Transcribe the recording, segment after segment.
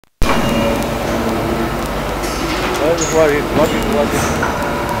Don't worry, not it.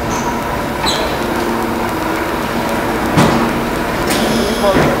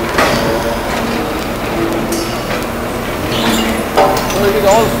 So it is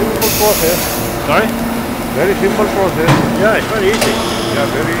all simple process. Sorry? Very simple process. Yeah, it's very easy. Yeah,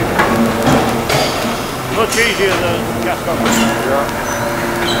 very easy. Much easier than gas cockpit. Yeah.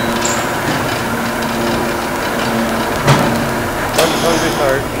 One on this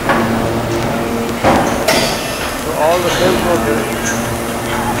side. So all the same process.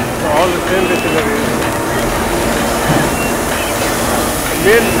 So all the same machinery.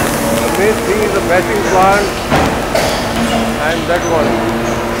 The main thing is the batching plant and that one.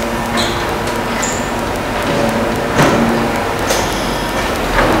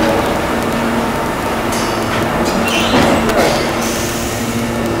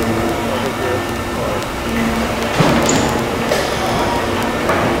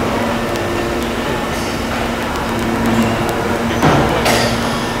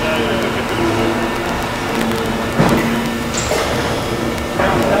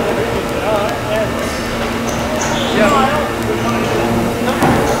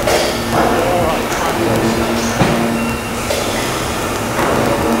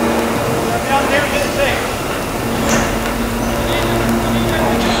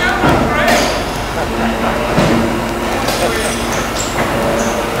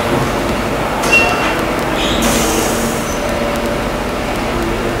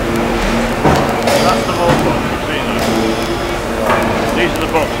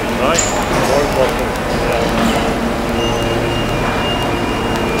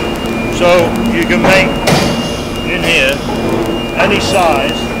 So you can make in here any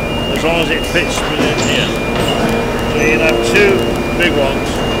size as long as it fits within here. So you can have two big ones,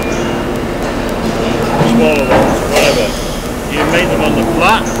 smaller ones, whatever. You make them on the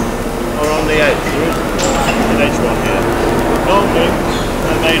flat or on the edge. There is an edge one here. Normally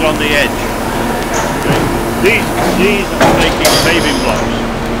they're made on the edge. Okay. These are making paving blocks.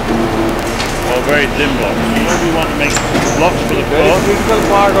 Or very thin blocks. You know we want to make blocks for the floor. Very critical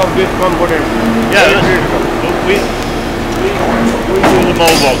part of this component. Yeah, look, we do the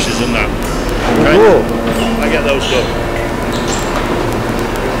mold boxes and that. Okay? Oh. I get those done.